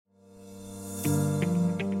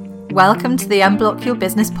Welcome to the Unblock Your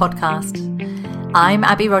Business podcast. I'm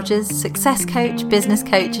Abby Rogers, success coach, business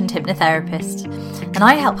coach and hypnotherapist, and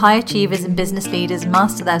I help high achievers and business leaders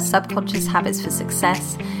master their subconscious habits for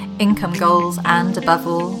success, income goals and, above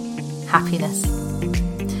all, happiness.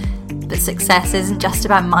 But success isn't just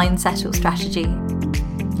about mindset or strategy.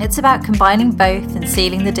 It's about combining both and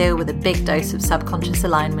sealing the deal with a big dose of subconscious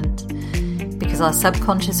alignment, because our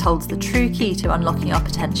subconscious holds the true key to unlocking our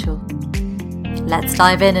potential. Let's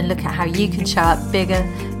dive in and look at how you can show up bigger,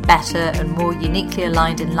 better and more uniquely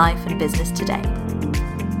aligned in life and business today.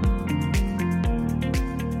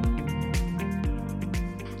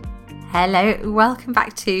 Hello, welcome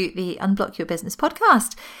back to the Unblock Your Business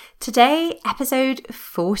podcast. Today, episode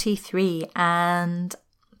 43, and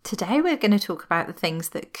today we're going to talk about the things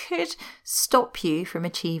that could stop you from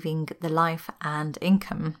achieving the life and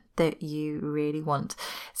income that you really want.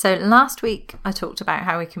 So last week I talked about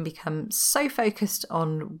how we can become so focused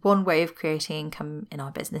on one way of creating income in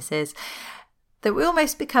our businesses that we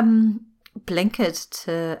almost become blinkered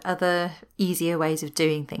to other easier ways of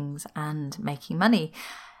doing things and making money.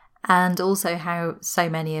 And also how so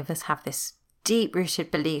many of us have this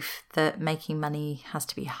deep-rooted belief that making money has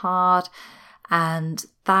to be hard, and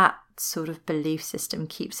that sort of belief system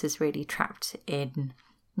keeps us really trapped in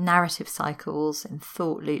narrative cycles and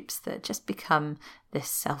thought loops that just become this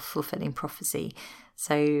self-fulfilling prophecy.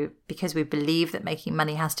 So because we believe that making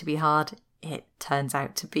money has to be hard, it turns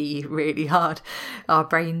out to be really hard. Our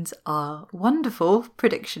brains are wonderful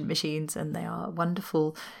prediction machines, and they are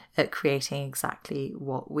wonderful at creating exactly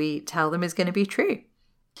what we tell them is going to be true.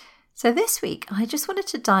 So this week, I just wanted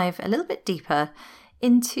to dive a little bit deeper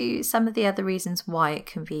into some of the other reasons why it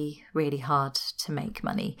can be really hard to make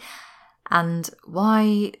money, and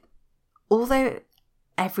why, although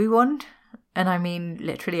everyone, and I mean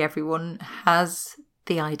literally everyone, has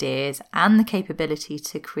the ideas and the capability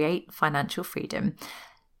to create financial freedom,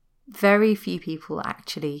 very few people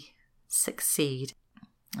actually succeed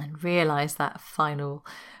and realize that final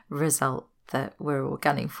result that we're all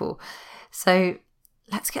gunning for. So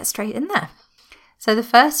let's get straight in there. So the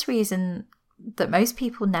first reason that most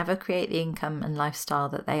people never create the income and lifestyle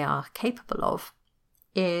that they are capable of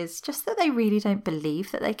is just that they really don't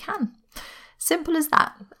believe that they can. Simple as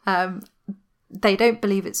that. They don't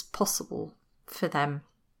believe it's possible for them,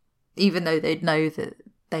 even though they'd know that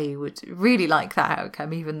they would really like that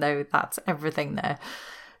outcome, even though that's everything they're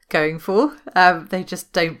going for. They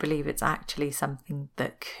just don't believe it's actually something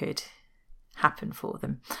that could happen for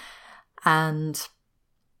them. And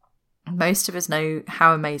most of us know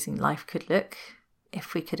how amazing life could look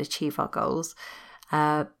if we could achieve our goals.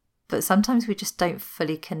 But sometimes we just don't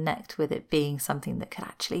fully connect with it being something that could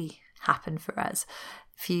actually happen for us.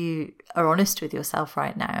 If you are honest with yourself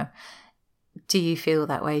right now, do you feel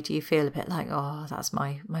that way? Do you feel a bit like, oh, that's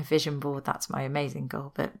my vision board, that's my amazing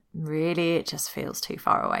goal, but really it just feels too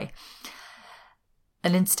far away?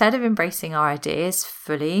 And instead of embracing our ideas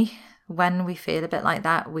fully, when we feel a bit like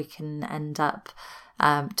that, we can end up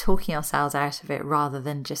talking ourselves out of it rather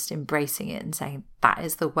than just embracing it and saying that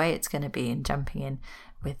is the way it's going to be and jumping in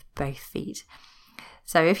with both feet.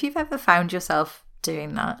 So if you've ever found yourself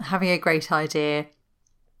doing that, having a great idea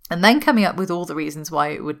and then coming up with all the reasons why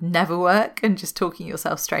it would never work and just talking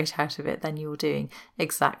yourself straight out of it, then you're doing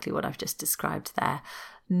exactly what I've just described there.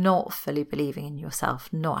 Not fully believing in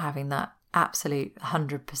yourself, not having that absolute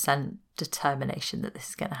 100% determination that this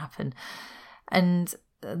is going to happen. And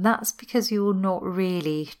that's because you're not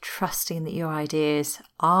really trusting that your ideas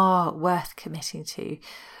are worth committing to,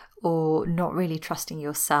 or not really trusting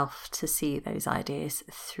yourself to see those ideas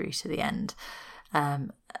through to the end,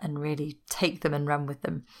 and really take them and run with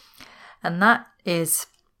them. And that is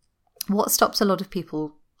what stops a lot of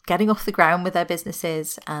people getting off the ground with their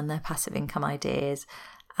businesses and their passive income ideas,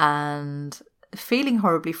 and feeling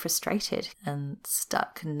horribly frustrated and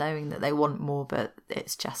stuck, knowing that they want more, but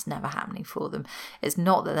it's just never happening for them. It's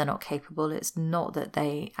not that they're not capable. It's not that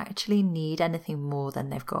they actually need anything more than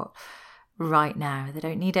they've got right now. They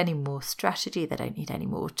don't need any more strategy. They don't need any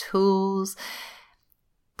more tools.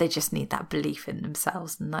 They just need that belief in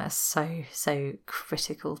themselves. And that's so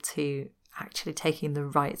critical to actually taking the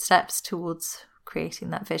right steps towards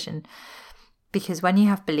creating that vision. Because when you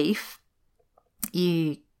have belief,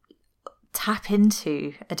 you tap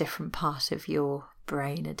into a different part of your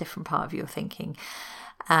brain, a different part of your thinking,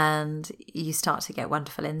 and you start to get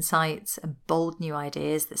wonderful insights and bold new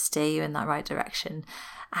ideas that steer you in that right direction.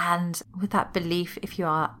 And with that belief, if you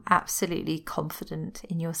are absolutely confident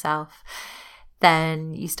in yourself,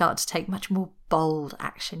 then you start to take much more bold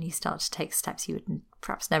action. You start to take steps you would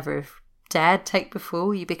perhaps never have dared take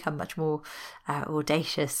before, you become much more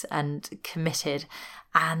audacious and committed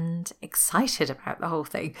and excited about the whole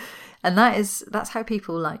thing. And that's how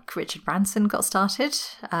people like Richard Branson got started.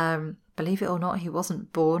 Believe it or not, he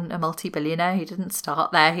wasn't born a multi-billionaire. He didn't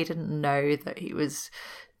start there. He didn't know that he was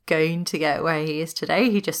going to get where he is today.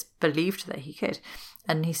 He just believed that he could.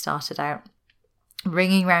 And he started out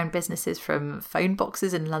ringing around businesses from phone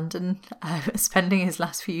boxes in London, spending his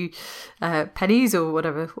last few pennies or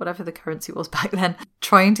whatever the currency was back then,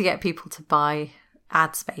 trying to get people to buy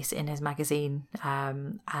ad space in his magazine,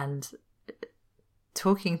 and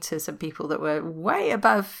talking to some people that were way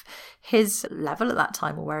above his level at that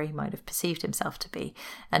time, or where he might have perceived himself to be.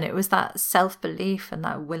 And it was that self-belief and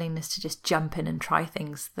that willingness to just jump in and try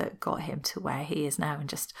things that got him to where he is now, and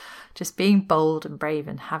just being bold and brave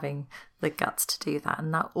and having the guts to do that.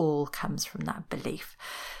 And that all comes from that belief.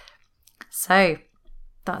 So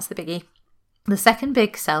that's the biggie. The second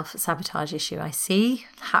big self-sabotage issue I see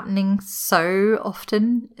happening so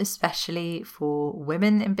often, especially for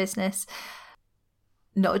women in business,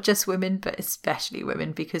 not just women, but especially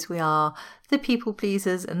women, because we are the people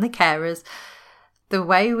pleasers and the carers. The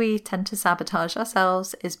way we tend to sabotage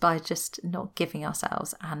ourselves is by just not giving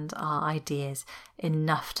ourselves and our ideas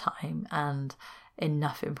enough time and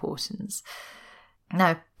enough importance.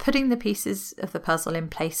 Now, putting the pieces of the puzzle in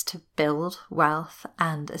place to build wealth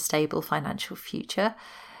and a stable financial future,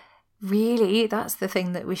 really, that's the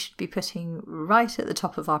thing that we should be putting right at the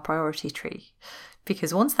top of our priority tree.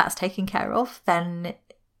 Because once that's taken care of, then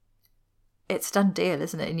it's done deal,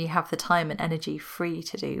 isn't it? And you have the time and energy free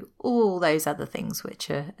to do all those other things which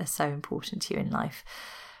are so important to you in life.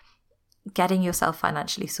 Getting yourself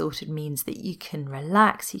financially sorted means that you can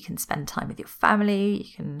relax, you can spend time with your family,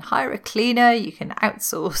 you can hire a cleaner, you can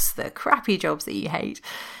outsource the crappy jobs that you hate,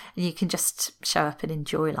 and you can just show up and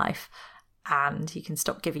enjoy life. And you can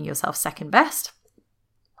stop giving yourself second best.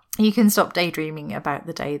 You can stop daydreaming about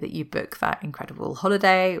the day that you book that incredible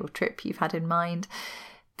holiday or trip you've had in mind,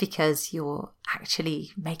 because you're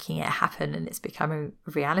actually making it happen and it's becoming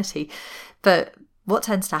a reality. But what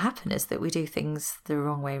tends to happen is that we do things the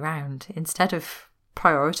wrong way around. Instead of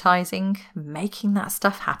prioritizing making that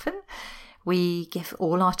stuff happen, we give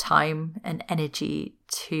all our time and energy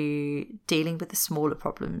to dealing with the smaller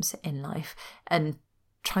problems in life and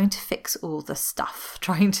trying to fix all the stuff,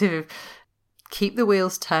 trying to keep the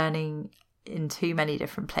wheels turning in too many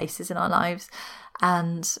different places in our lives,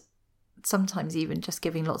 and sometimes even just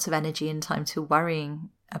giving lots of energy and time to worrying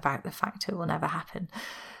about the fact it will never happen,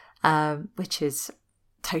 which is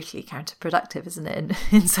totally counterproductive, isn't it,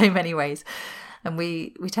 in so many ways. And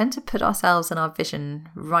we tend to put ourselves and our vision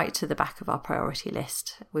right to the back of our priority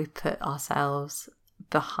list. We put ourselves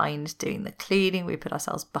behind doing the cleaning, we put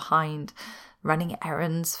ourselves behind running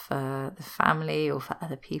errands for the family or for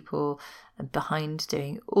other people, and behind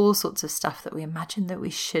doing all sorts of stuff that we imagine that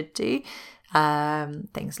we should do.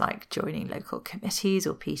 Things like joining local committees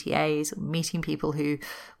or PTAs, or meeting people who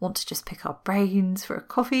want to just pick our brains for a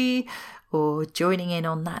coffee, or joining in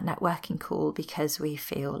on that networking call because we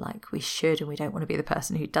feel like we should and we don't want to be the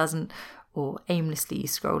person who doesn't, or aimlessly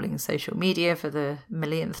scrolling social media for the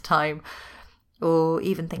millionth time, or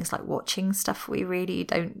even things like watching stuff we really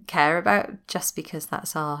don't care about just because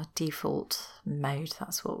that's our default mode.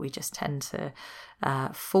 That's what we just tend to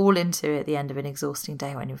fall into at the end of an exhausting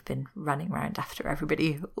day when you've been running around after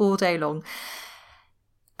everybody all day long.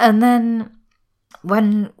 And then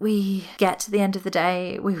when we get to the end of the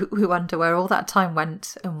day, we wonder where all that time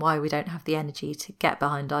went and why we don't have the energy to get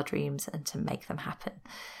behind our dreams and to make them happen.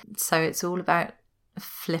 So it's all about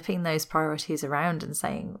flipping those priorities around and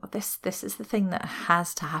saying, well, this is the thing that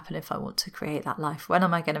has to happen if I want to create that life. When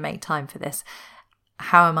am I going to make time for this?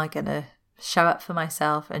 How am I going to show up for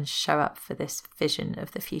myself and show up for this vision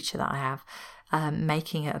of the future that I have?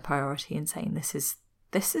 Making it a priority and saying, this is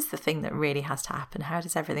the thing that really has to happen. How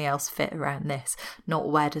does everything else fit around this? Not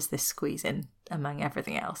where does this squeeze in among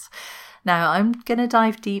everything else? Now, I'm going to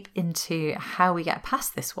dive deep into how we get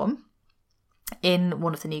past this one in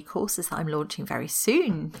one of the new courses that I'm launching very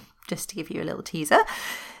soon, just to give you a little teaser.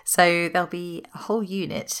 So there'll be a whole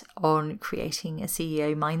unit on creating a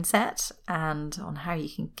CEO mindset and on how you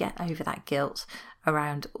can get over that guilt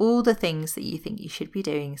around all the things that you think you should be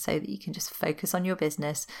doing so that you can just focus on your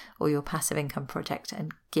business or your passive income project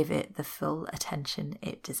and give it the full attention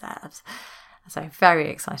it deserves. So I'm very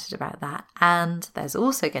excited about that. And there's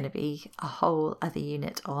also going to be a whole other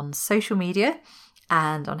unit on social media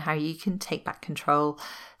and on how you can take back control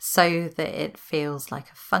so that it feels like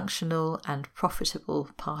a functional and profitable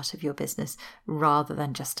part of your business rather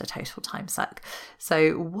than just a total time suck.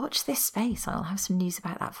 So watch this space. I'll have some news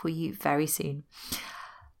about that for you very soon.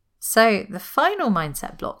 So the final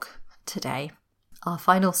mindset block today, our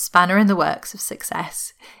final spanner in the works of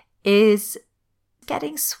success, is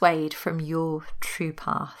getting swayed from your true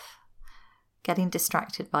path, getting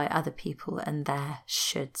distracted by other people and their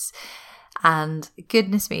shoulds. And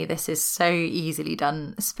goodness me, this is so easily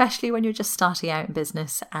done, especially when you're just starting out in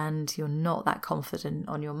business and you're not that confident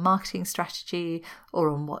on your marketing strategy or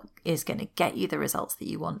on what is going to get you the results that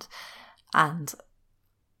you want. And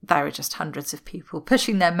there are just hundreds of people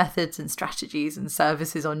pushing their methods and strategies and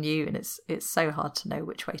services on you, and it's so hard to know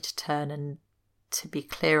which way to turn and to be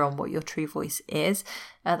clear on what your true voice is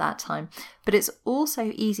at that time. But it's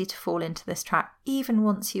also easy to fall into this trap even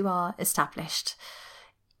once you are established.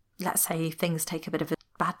 Let's say things take a bit of a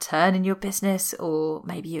bad turn in your business, or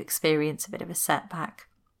maybe you experience a bit of a setback.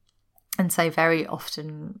 And so very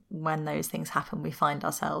often when those things happen, we find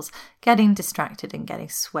ourselves getting distracted and getting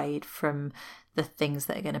swayed from the things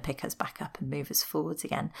that are going to pick us back up and move us forwards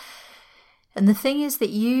again. And the thing is that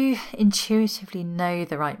you intuitively know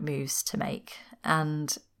the right moves to make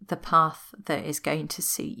and the path that is going to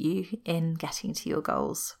suit you in getting to your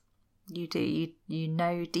goals. You do. You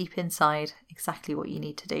know deep inside exactly what you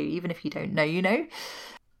need to do, even if you don't know you know.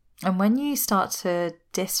 And when you start to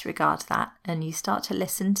disregard that and you start to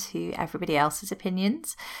listen to everybody else's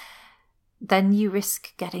opinions, then you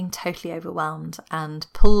risk getting totally overwhelmed and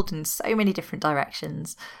pulled in so many different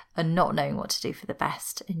directions and not knowing what to do for the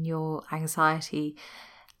best. And your anxiety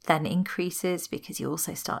then increases because you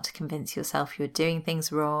also start to convince yourself you're doing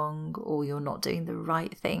things wrong or you're not doing the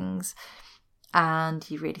right things. And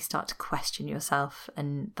you really start to question yourself,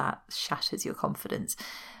 and that shatters your confidence.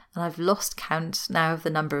 And I've lost count now of the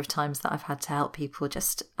number of times that I've had to help people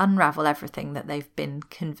just unravel everything that they've been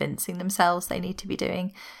convincing themselves they need to be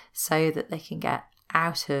doing so that they can get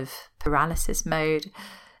out of paralysis mode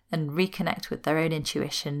and reconnect with their own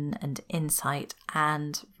intuition and insight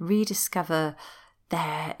and rediscover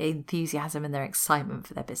their enthusiasm and their excitement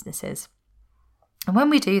for their businesses. And when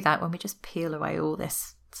we do that, when we just peel away all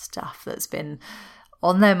this stuff that's been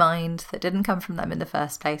on their mind that didn't come from them in the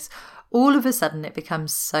first place, all of a sudden it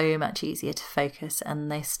becomes so much easier to focus and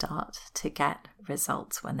they start to get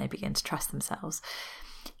results when they begin to trust themselves.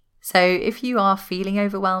 So if you are feeling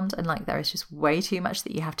overwhelmed and like there is just way too much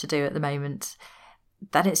that you have to do at the moment,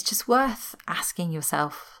 then it's just worth asking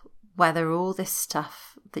yourself whether all this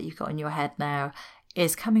stuff that you've got in your head now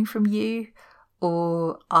is coming from you,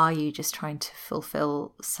 or are you just trying to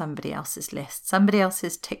fulfill somebody else's list, somebody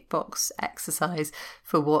else's tick box exercise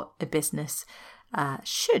for what a business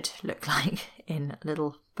should look like, in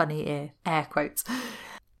little funny air quotes.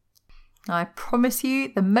 Now, I promise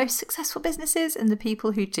you, the most successful businesses and the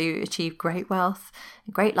people who do achieve great wealth,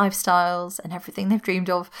 and great lifestyles and everything they've dreamed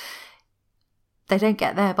of, they don't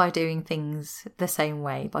get there by doing things the same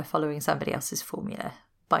way, by following somebody else's formula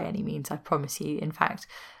by any means, I promise you. In fact,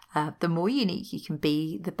 the more unique you can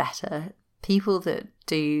be, the better. People that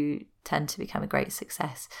do tend to become a great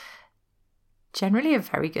success generally are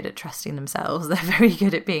very good at trusting themselves. They're very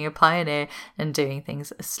good at being a pioneer and doing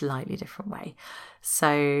things a slightly different way.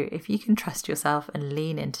 So if you can trust yourself and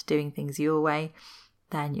lean into doing things your way,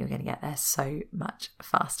 then you're going to get there so much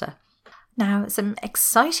faster. Now, some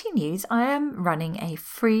exciting news. I am running a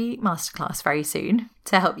free masterclass very soon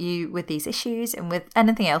to help you with these issues and with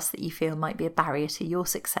anything else that you feel might be a barrier to your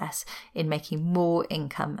success in making more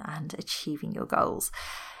income and achieving your goals.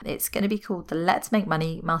 It's going to be called the Let's Make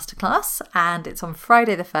Money Masterclass, and it's on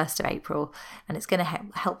Friday the 1st of April, and it's going to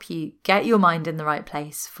help you get your mind in the right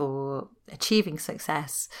place for achieving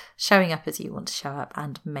success, showing up as you want to show up,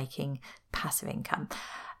 and making passive income.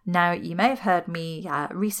 Now, you may have heard me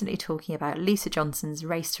recently talking about Lisa Johnson's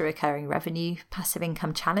Race to Recurring Revenue Passive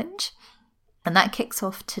Income Challenge, and that kicks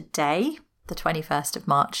off today, the 21st of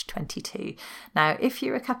March 22. Now, if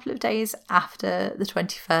you're a couple of days after the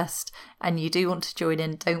 21st and you do want to join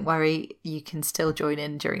in, don't worry, you can still join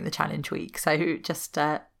in during the challenge week. So just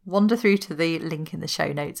wander through to the link in the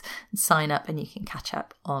show notes and sign up, and you can catch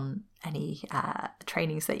up on any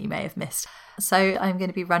trainings that you may have missed. So I'm going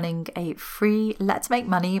to be running a free Let's Make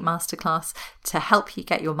Money masterclass to help you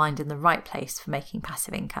get your mind in the right place for making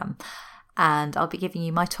passive income. And I'll be giving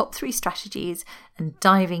you my top 3 strategies and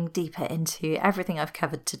diving deeper into everything I've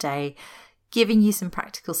covered today, giving you some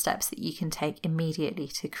practical steps that you can take immediately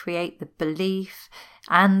to create the belief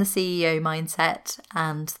and the CEO mindset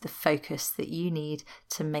and the focus that you need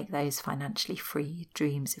to make those financially free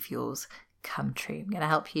dreams of yours come true. I'm going to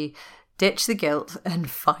help you ditch the guilt and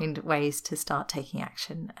find ways to start taking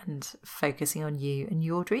action and focusing on you and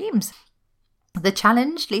your dreams. The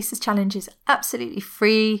challenge, Lisa's challenge, is absolutely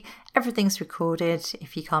free. Everything's recorded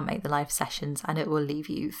if you can't make the live sessions, and it will leave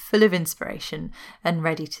you full of inspiration and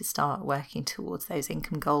ready to start working towards those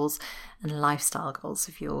income goals and lifestyle goals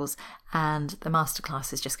of yours. And the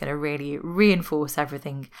masterclass is just going to really reinforce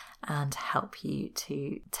everything and help you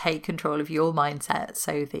to take control of your mindset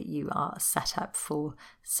so that you are set up for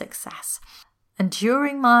success. And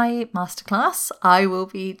during my masterclass, I will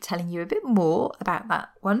be telling you a bit more about that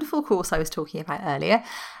wonderful course I was talking about earlier,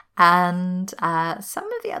 and some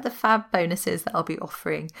of the other fab bonuses that I'll be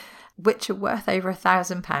offering, which are worth over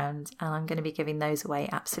 £1,000. And I'm going to be giving those away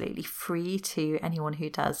absolutely free to anyone who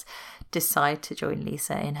does decide to join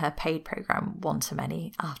Lisa in her paid program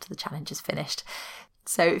One-to-Many after the challenge is finished.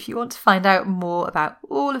 So if you want to find out more about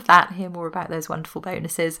all of that, hear more about those wonderful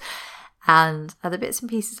bonuses and other bits and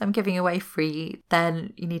pieces I'm giving away free,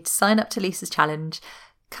 then you need to sign up to Lisa's challenge.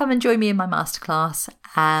 Come and join me in my masterclass,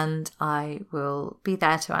 and I will be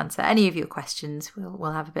there to answer any of your questions.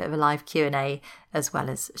 We'll have a bit of a live Q&A as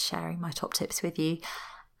well as sharing my top tips with you.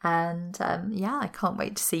 And I can't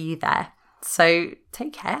wait to see you there. So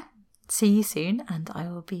take care. See you soon, and I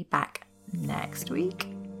will be back next week.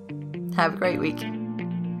 Have a great week.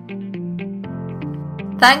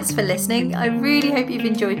 Thanks for listening. I really hope you've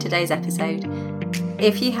enjoyed today's episode.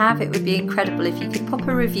 If you have, it would be incredible if you could pop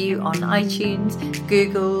a review on iTunes,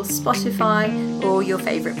 Google, Spotify, or your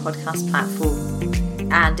favourite podcast platform.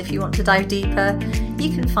 And if you want to dive deeper,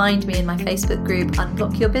 you can find me in my Facebook group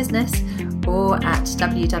Unblock Your Business or at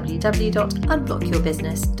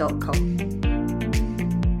www.unblockyourbusiness.com.